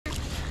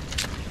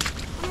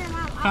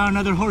Found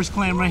another horse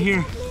clam right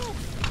here.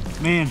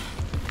 Man,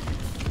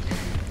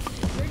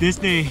 this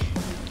day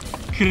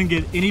couldn't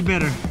get any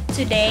better.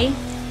 Today,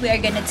 we are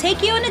gonna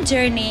take you on a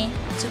journey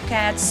to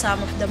catch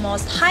some of the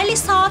most highly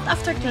sought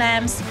after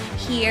clams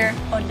here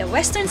on the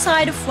western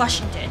side of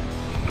Washington.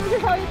 This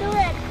is how you do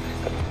it.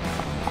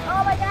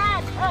 Oh my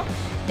god. Oh.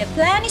 The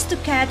plan is to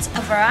catch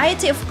a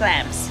variety of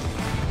clams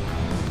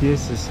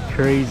This is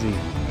crazy.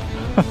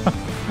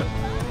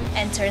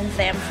 and turn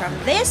them from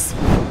this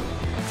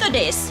to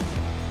this.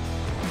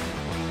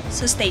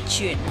 So stay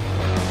tuned.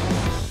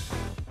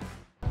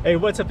 Hey,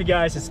 what's up you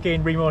guys? It's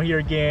Kane Remo here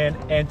again,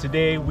 and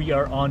today we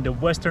are on the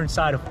western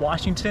side of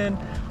Washington.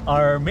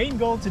 Our main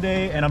goal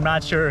today, and I'm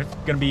not sure if it's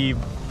gonna be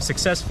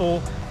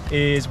successful,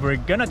 is we're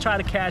gonna try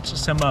to catch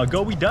some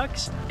goey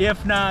ducks.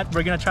 If not,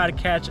 we're gonna try to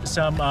catch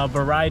some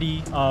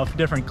variety of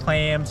different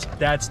clams.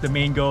 That's the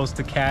main goal, is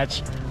to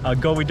catch a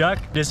goey duck.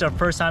 This is our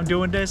first time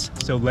doing this,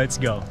 so let's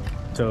go.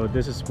 So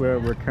this is where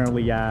we're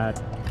currently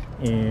at,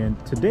 and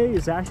today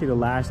is actually the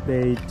last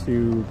day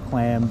to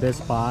clam this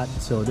spot.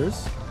 So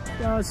there's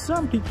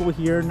some people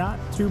here, not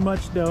too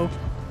much though.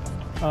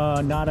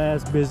 Not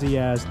as busy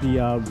as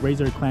the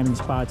razor clamming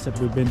spots that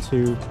we've been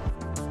to.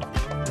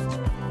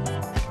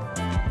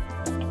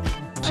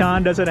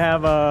 Sean doesn't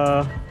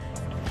have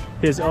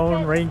his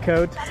own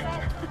raincoat.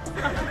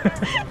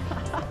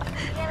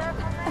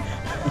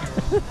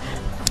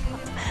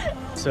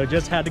 So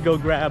just had to go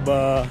grab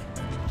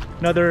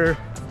another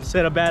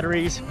set of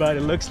batteries, but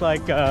it looks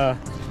like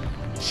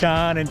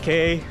Sean and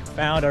Kay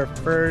found our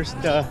first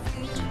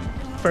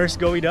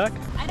goey duck.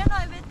 I don't know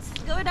if it's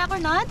goey duck or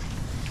not.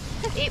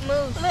 It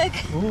moves. Look.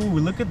 Ooh,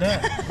 look at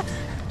that.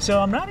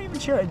 So I'm not even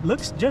sure. It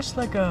looks just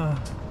like a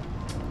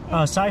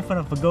siphon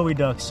of a goey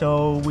duck.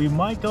 So we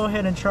might go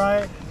ahead and try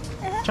it.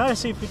 Try to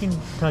see if we can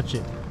touch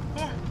it.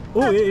 Yeah.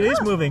 Oh, it is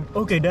moving.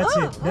 Okay, that's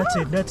it. That's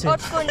it. That's Oh, it.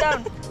 it's going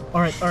down.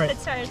 All right, all right.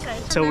 Sorry.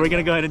 So we're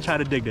gonna go ahead and try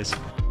to dig this.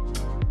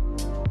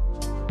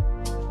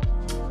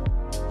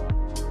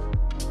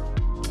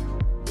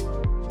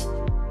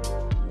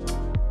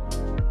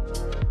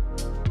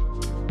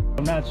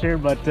 I'm not sure,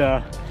 but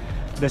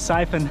the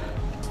siphon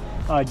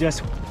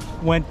just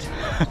went,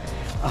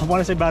 I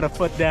want to say about a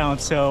foot down.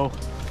 So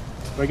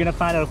we're gonna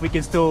find out if we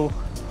can still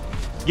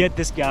get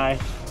this guy.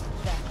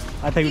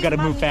 I think we gotta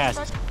move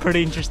fast.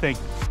 Pretty interesting.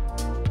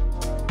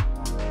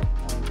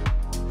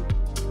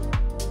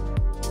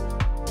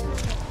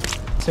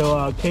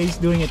 So Kay's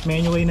doing it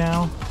manually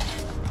now.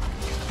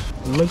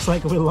 Looks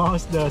like we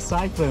lost the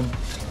siphon.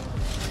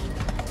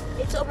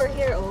 It's over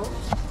here, oh.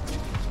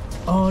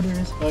 Oh, there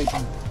is. Wait.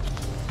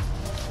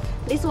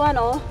 This one,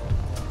 oh.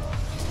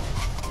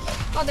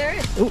 Oh, there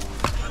is. Ooh.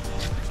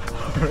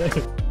 All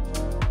right.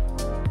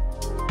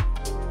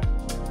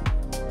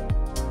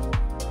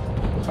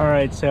 All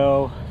right,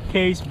 so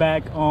Kay's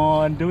back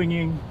on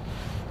digging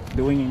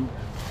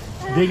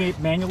it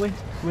manually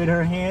with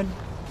her hand.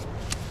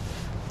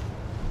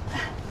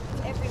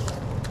 Everywhere.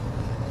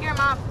 Here,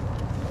 Mom.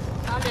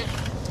 Found it.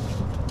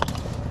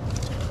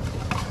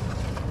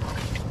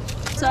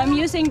 So I'm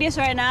using this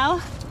right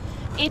now.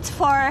 It's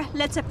for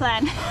let's say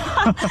plan.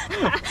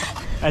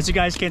 As you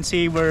guys can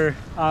see, we're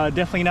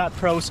definitely not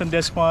pros on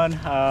this one.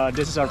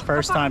 This is our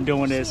first time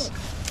doing this.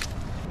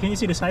 Can you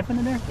see the siphon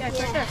in there? Yeah, it's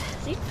right there.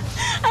 See?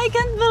 I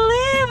can't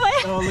believe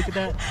Oh, look at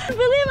that. I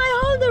believe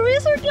I hold the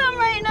razor clam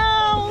right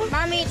now.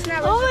 Mommy, it's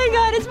not. Oh my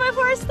god, it's my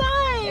first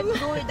time. It's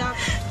goey duck.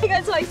 I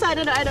got so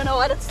excited, I don't know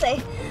what to say.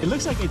 It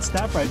looks like it's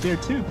snapped right there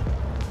too.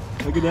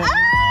 Look at that.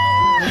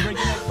 Ah!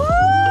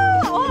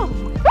 Oh!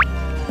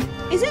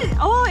 Is it?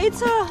 Oh,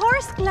 it's a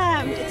horse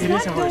clam. It's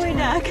not goey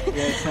duck.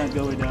 Yeah, it's not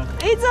goey duck.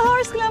 It's a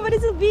horse clam, but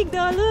it's a big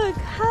though. Look.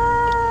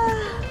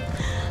 Ah.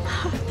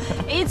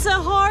 It's a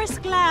horse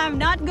clam,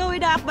 not goey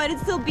duck, but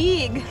it's still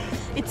big.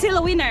 It's still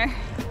a winner.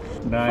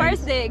 Nice.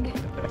 First dig.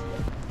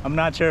 I'm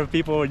not sure if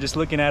people were just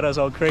looking at us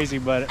all crazy,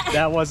 but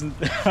that wasn't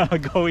a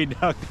goey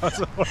duck. That was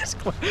a horse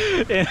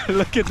clam. And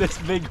look at this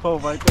big hole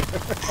right there.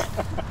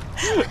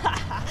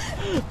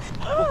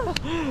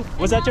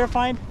 Was that your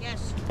find?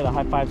 Yes. A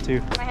high five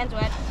too. My hand's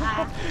wet.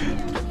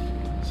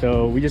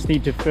 So we just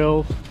need to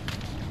fill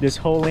this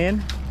hole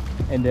in,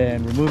 and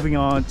then we're moving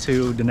on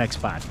to the next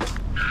spot.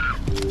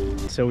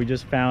 So we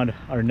just found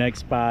our next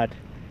spot.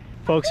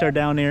 Folks are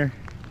down there,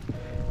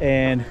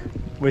 and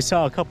we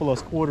saw a couple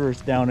of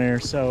squirters down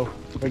there. So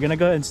we're gonna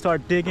go ahead and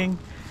start digging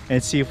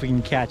and see if we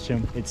can catch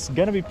them. It's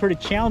gonna be pretty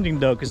challenging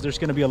though, because there's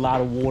gonna be a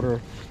lot of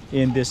water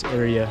in this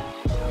area.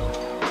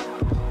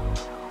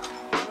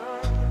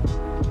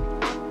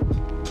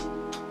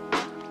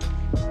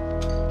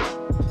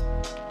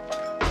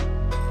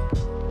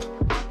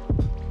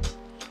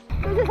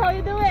 This is how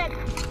you do it.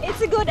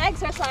 It's a good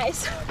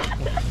exercise.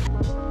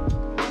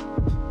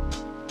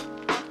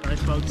 Alright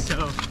folks,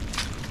 so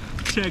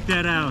check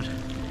that out.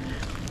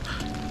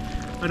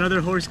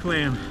 Another horse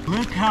clam.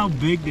 Look how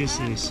big this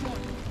is.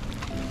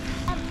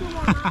 Add two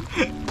more, Mom.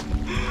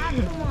 Add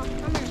two more.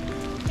 Come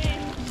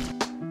here.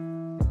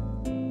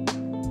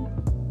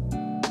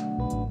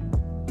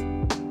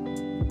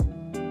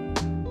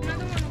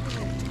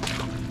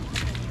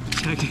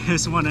 check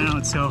this one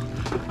out. So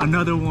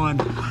another one.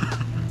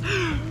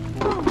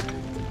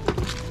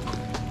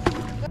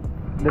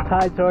 The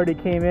tides already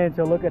came in,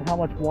 so look at how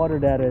much water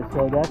that is.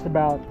 So that's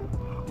about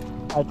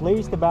at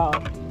least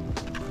about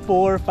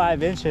 4 or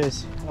 5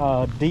 inches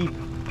deep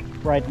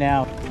right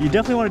now. You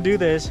definitely want to do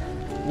this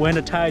when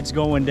the tide's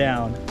going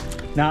down,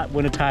 not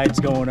when the tide's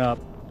going up.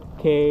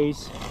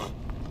 Case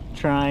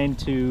trying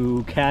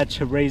to catch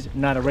a razor,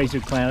 not a razor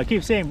clam. I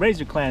keep saying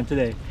razor clam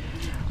today,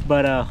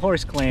 but a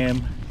horse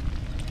clam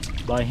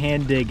by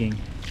hand digging.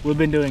 We've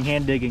been doing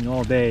hand digging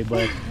all day,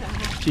 but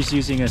she's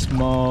using a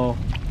small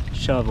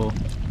shovel.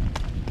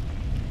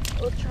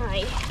 We'll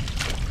try.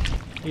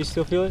 You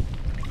still feel it?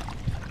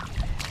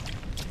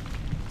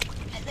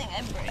 I think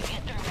I broke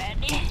it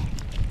already.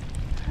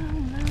 Oh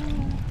no.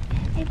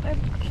 If I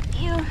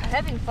break you. I'm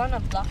having fun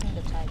of blocking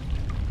the tide.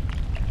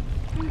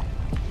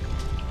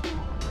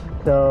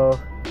 So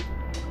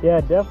yeah,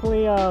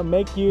 definitely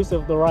make use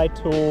of the right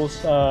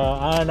tools.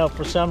 I don't know,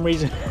 for some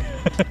reason.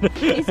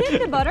 Is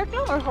it the butter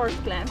clam or horse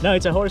clam? No,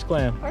 it's a horse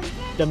clam. Horse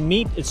clam? The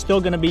meat is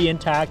still gonna be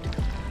intact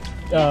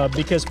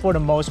because for the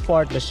most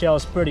part the shell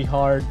is pretty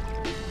hard,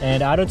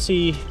 and I don't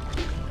see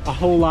a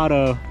whole lot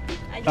of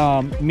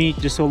meat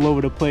just all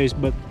over the place.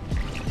 But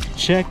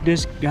check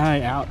this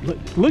guy out.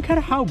 Look at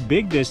how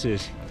big this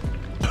is.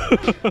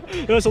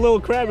 There's a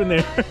little crab in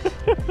there.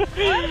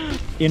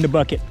 In the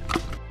bucket.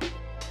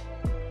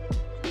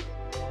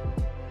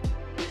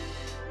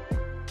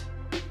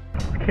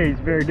 Okay, he's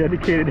very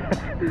dedicated.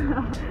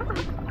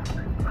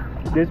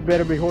 This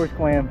better be horse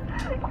clam.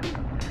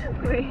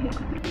 Wait.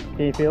 Can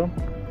you feel him?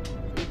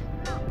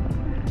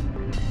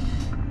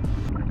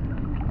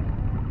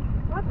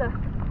 What the?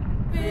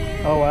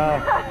 Oh wow.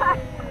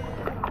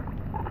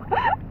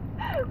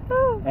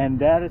 And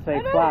that is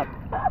a flop.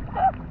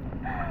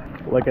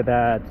 Look at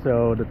that.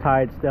 So the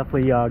tide's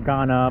definitely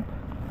gone up.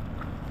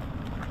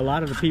 A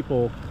lot of the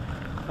people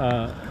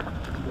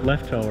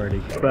left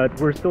already, but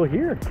we're still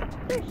here.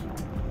 Fish.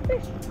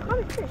 Fish.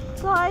 Come fish.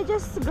 So I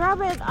just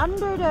grab it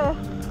under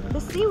the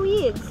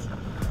seaweeds.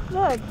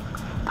 Look.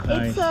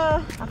 Nice. It's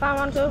I found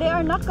one too. They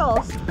are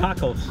knuckles.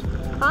 Cockles.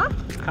 Huh?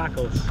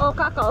 Cockles. Oh,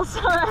 cockles.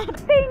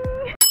 Alright. Ding!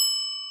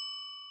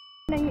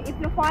 If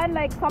you find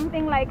like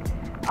something like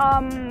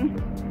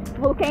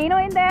volcano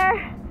in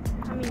there,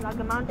 I mean like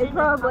a mountain, it's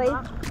probably,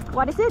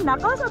 what is it,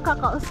 knuckles or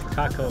cockles?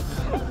 Cockles.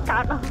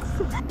 Cockles.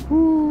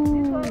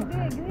 Ooh. So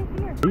big, look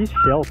here. These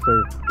shells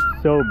are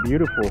so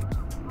beautiful.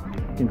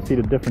 You can see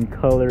the different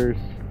colors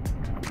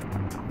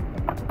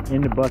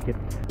in the bucket.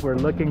 We're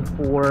looking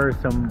for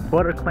some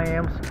butter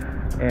clams,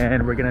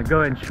 and we're gonna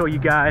go and show you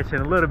guys in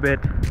a little bit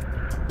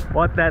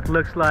what that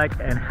looks like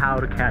and how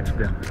to catch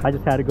them. I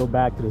just had to go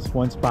back to this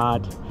one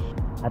spot.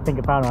 I think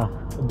I found a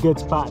good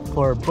spot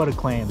for butter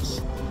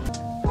clams.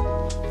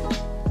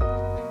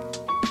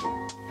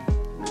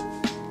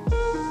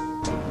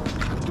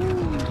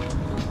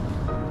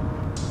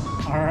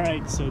 All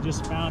right, so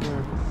just found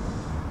her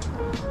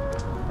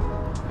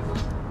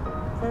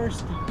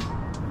first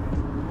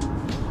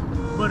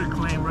butter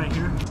clam right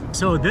here.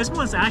 So this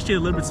one's actually a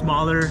little bit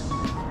smaller,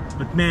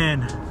 but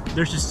man,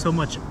 there's just so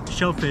much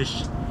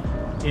shellfish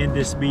in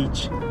this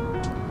beach.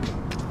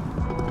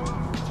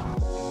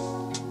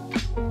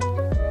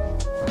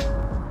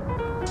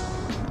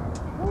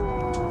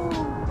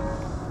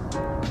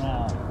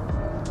 Now,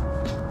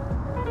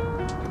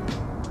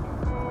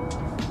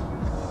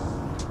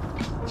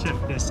 check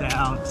this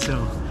out.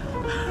 So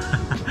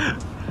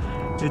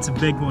it's a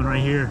big one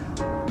right here.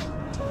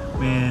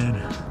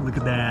 Man, look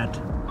at that.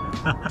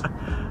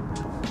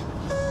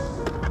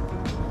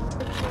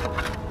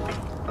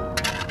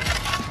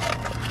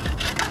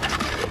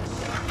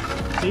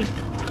 See?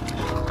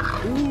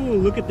 Ooh,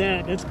 look at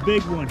that. That's a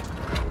big one.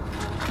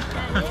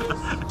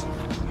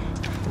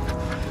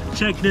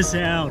 Check this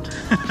out.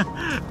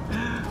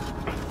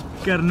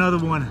 Got another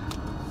one.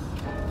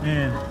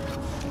 Man,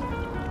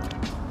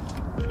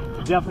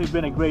 definitely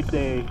been a great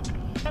day.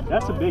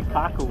 That's a big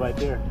cockle right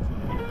there.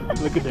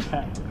 Look at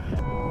that.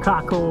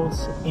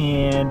 Cockles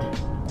and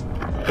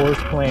horse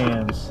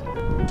clams.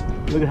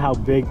 Look at how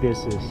big this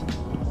is.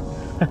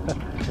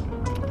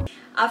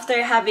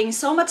 After having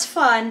so much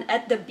fun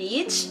at the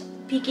beach,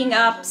 picking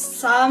up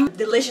some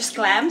delicious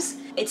clams,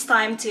 it's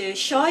time to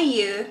show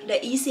you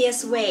the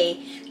easiest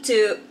way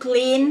to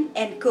clean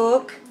and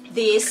cook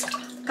these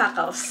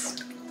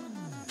cockles.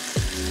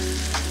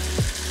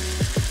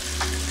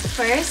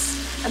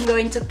 First, I'm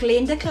going to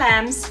clean the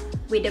clams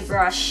with a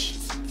brush.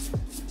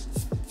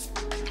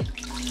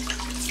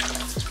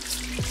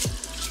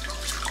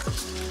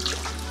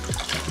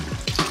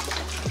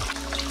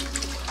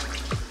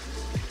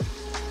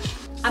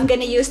 I'm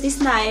gonna use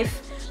this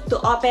knife to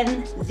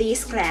open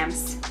these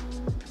clams.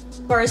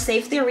 For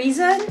safety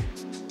reason,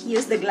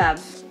 use the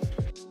glove.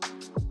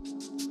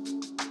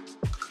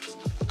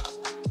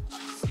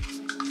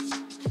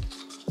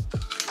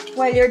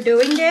 While you're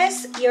doing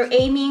this, you're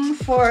aiming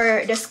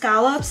for the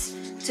scallops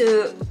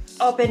to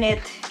open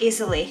it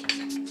easily.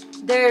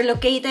 They're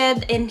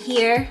located in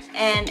here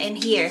and in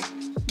here,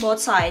 both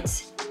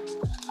sides.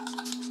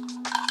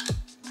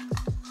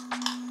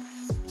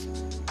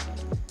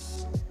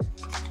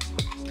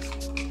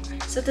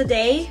 So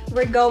today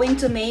we're going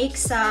to make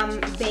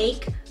some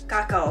baked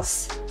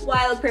cockles.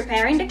 While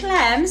preparing the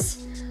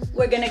clams,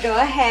 we're gonna go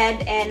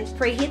ahead and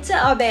preheat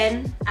the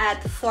oven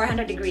at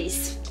 400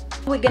 degrees.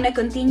 We're gonna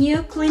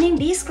continue cleaning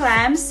these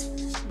clams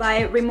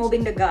by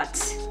removing the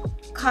guts.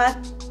 Cut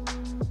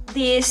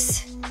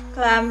this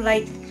clam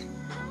like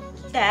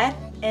that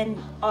and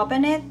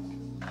open it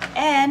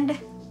and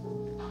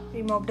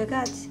remove the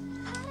guts.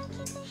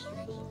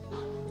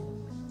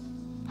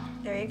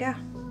 There you go.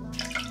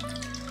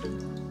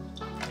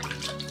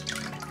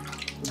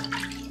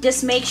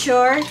 Just make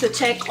sure to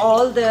check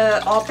all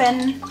the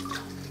open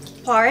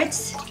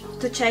parts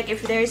to check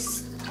if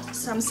there's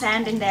some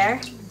sand in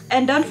there.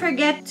 And don't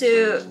forget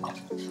to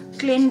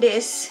clean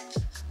this.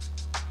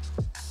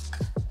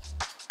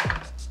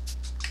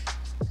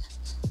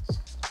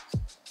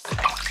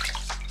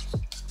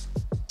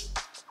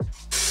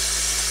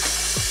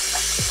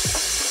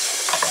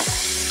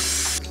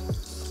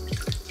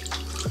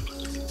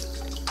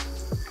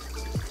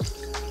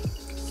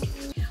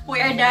 We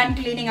are done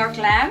cleaning our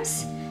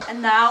clams,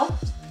 and now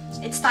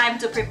it's time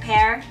to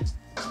prepare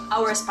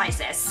our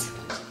spices.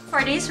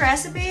 For this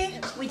recipe,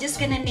 we're just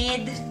gonna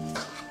need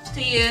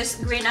to use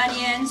green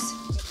onions,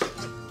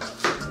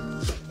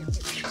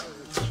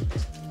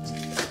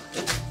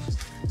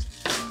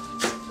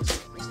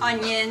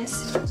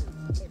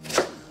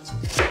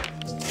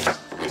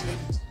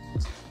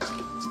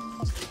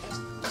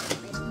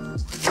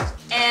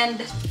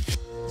 and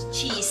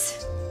cheese.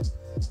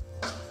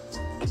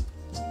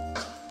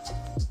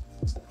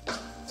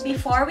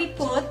 Before we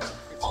put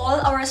all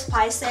our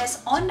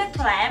spices on the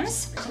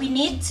clams, we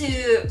need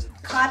to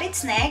cut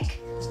its neck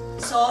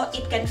so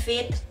it can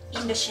fit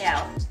in the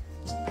shell.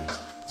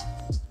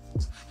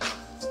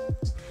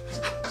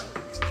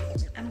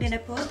 I'm gonna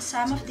put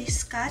some of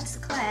these cut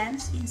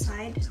clams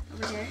inside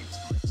over there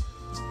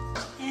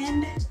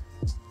and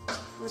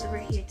put over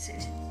here too.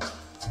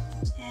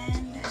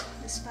 And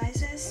the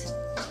spices.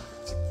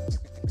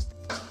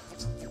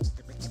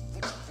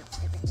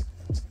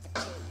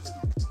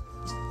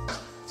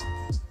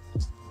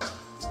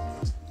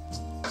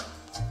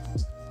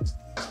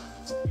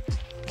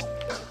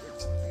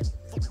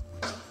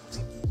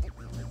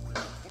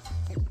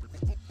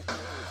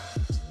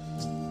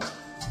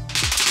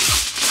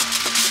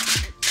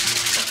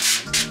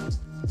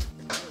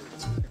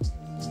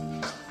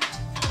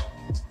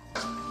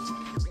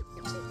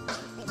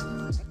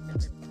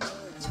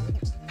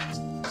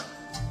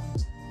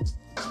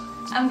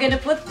 I'm gonna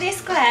put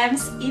these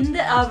clams in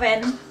the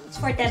oven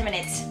for 10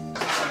 minutes.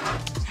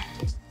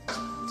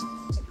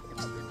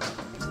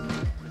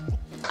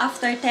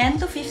 After 10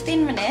 to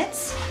 15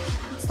 minutes,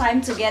 it's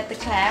time to get the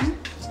clam.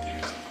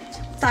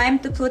 Time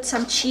to put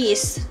some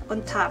cheese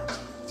on top.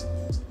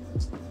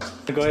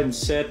 Go ahead and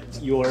set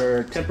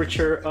your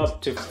temperature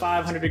up to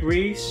 500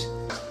 degrees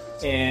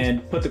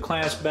and put the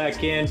clams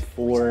back in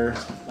for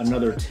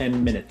another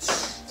 10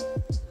 minutes.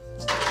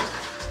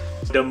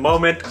 The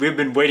moment we've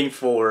been waiting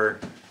for.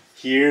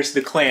 Here's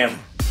the clam.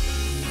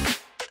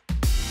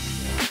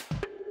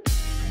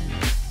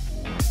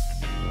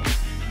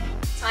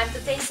 Time to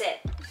taste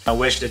it. I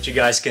wish that you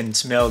guys can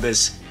smell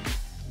this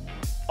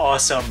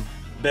awesome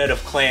bed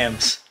of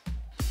clams.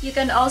 You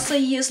can also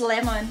use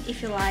lemon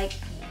if you like.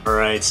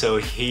 Alright, so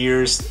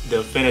here's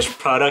the finished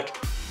product.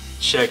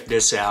 Check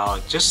this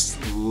out.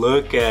 Just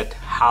look at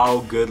how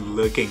good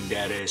looking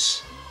that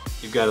is.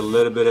 You've got a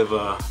little bit of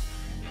a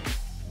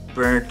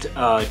burnt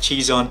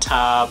cheese on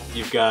top.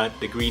 You've got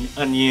the green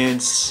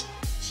onions.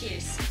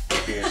 Cheers.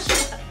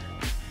 Cheers.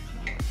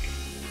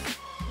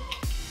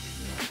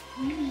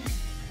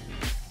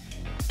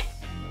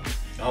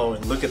 Oh,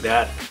 and look at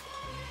that.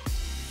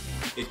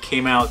 It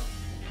came out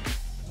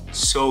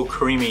so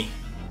creamy.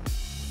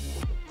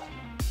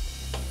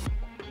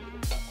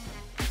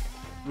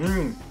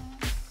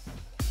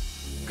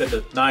 Got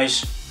the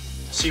nice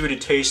seaweedy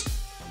taste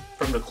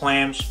from the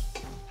clams.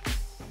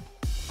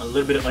 A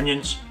little bit of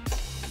onions.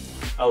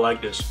 I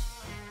like this.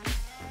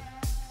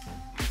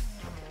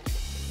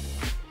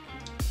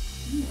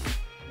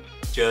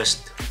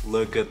 Just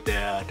look at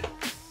that.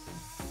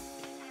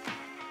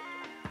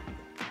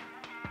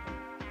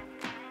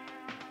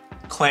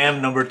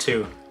 Clam number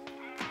 2.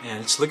 And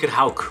let's look at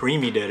how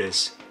creamy that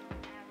is.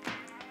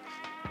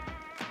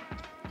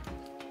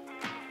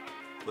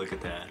 Look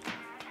at that.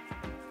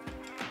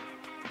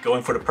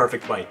 Going for the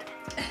perfect bite.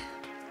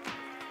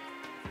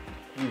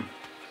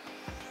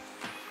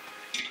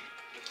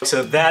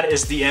 So that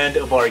is the end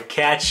of our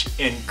catch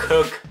and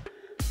cook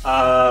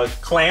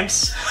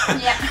clams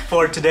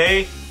for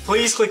today.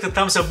 Please click the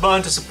thumbs up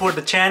button to support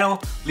the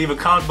channel. Leave a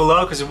comment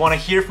below because we want to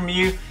hear from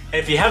you. And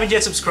if you haven't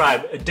yet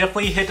subscribed,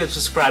 definitely hit the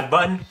subscribe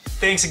button.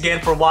 Thanks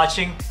again for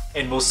watching,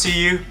 and we'll see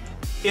you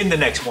in the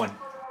next one.